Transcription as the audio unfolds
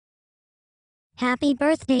Happy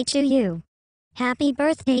birthday to you. Happy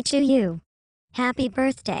birthday to you. Happy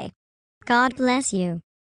birthday. God bless you.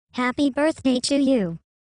 Happy birthday to you.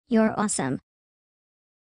 You're awesome.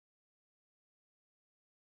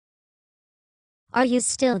 Are you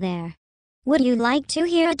still there? Would you like to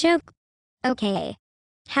hear a joke? Okay.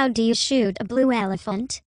 How do you shoot a blue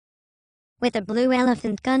elephant? With a blue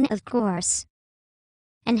elephant gun, of course.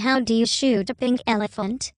 And how do you shoot a pink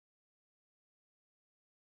elephant?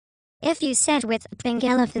 If you said with a pink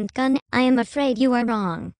elephant gun, I am afraid you are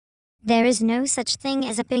wrong. There is no such thing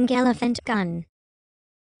as a pink elephant gun.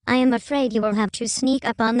 I am afraid you will have to sneak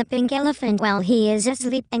up on the pink elephant while he is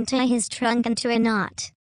asleep and tie his trunk into a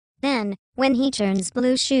knot. Then, when he turns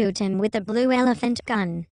blue, shoot him with the blue elephant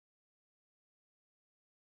gun.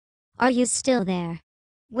 Are you still there?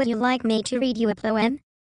 Would you like me to read you a poem?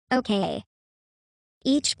 Okay.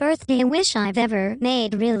 Each birthday wish I've ever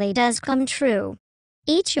made really does come true.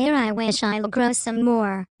 Each year I wish I'll grow some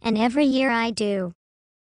more, and every year I do.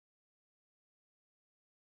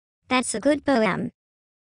 That's a good poem.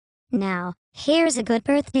 Now, here's a good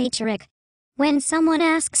birthday trick. When someone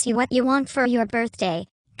asks you what you want for your birthday,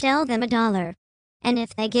 tell them $1. And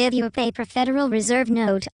if they give you a paper Federal Reserve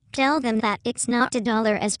note, tell them that it's not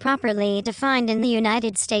 $1 as properly defined in the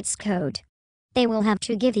United States Code. They will have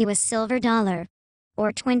to give you a silver dollar.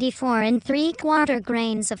 Or 24 3/4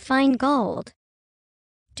 grains of fine gold.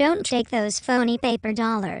 Don't take those phony paper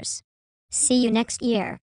dollars. See you next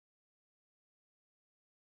year.